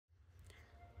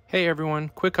Hey everyone,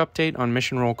 quick update on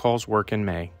Mission Roll Call's work in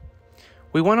May.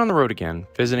 We went on the road again,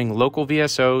 visiting local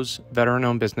VSOs,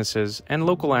 veteran-owned businesses, and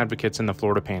local advocates in the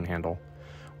Florida Panhandle.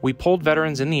 We polled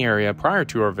veterans in the area prior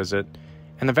to our visit,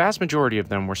 and the vast majority of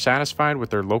them were satisfied with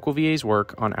their local VA's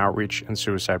work on outreach and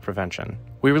suicide prevention.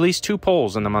 We released 2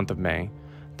 polls in the month of May.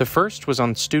 The first was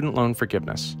on student loan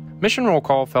forgiveness. Mission Roll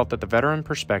Call felt that the veteran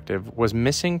perspective was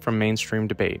missing from mainstream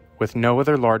debate, with no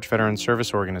other large veteran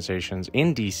service organizations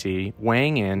in D.C.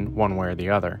 weighing in one way or the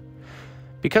other.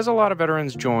 Because a lot of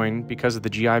veterans joined because of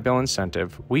the GI Bill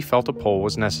incentive, we felt a poll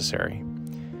was necessary.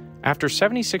 After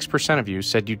 76% of you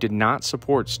said you did not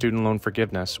support student loan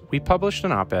forgiveness, we published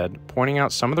an op-ed pointing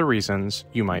out some of the reasons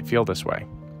you might feel this way.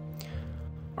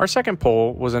 Our second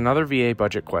poll was another VA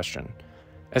budget question.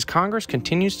 As Congress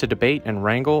continues to debate and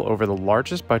wrangle over the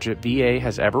largest budget VA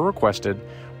has ever requested,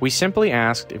 we simply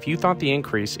asked if you thought the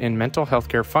increase in mental health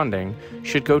care funding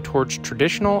should go towards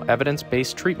traditional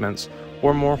evidence-based treatments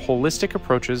or more holistic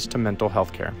approaches to mental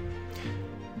health care.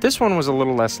 This one was a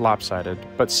little less lopsided,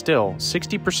 but still,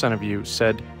 60% of you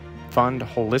said fund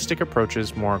holistic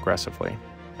approaches more aggressively.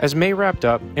 As May wrapped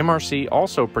up, MRC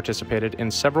also participated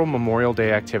in several Memorial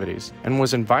Day activities and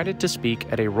was invited to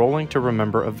speak at a Rolling to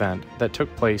Remember event that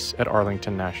took place at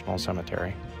Arlington National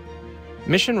Cemetery.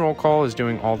 Mission Roll Call is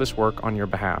doing all this work on your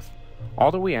behalf. All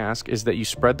that we ask is that you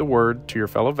spread the word to your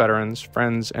fellow veterans,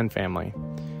 friends, and family.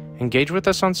 Engage with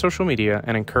us on social media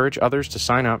and encourage others to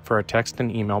sign up for our text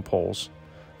and email polls.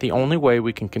 The only way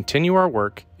we can continue our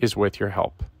work is with your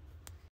help.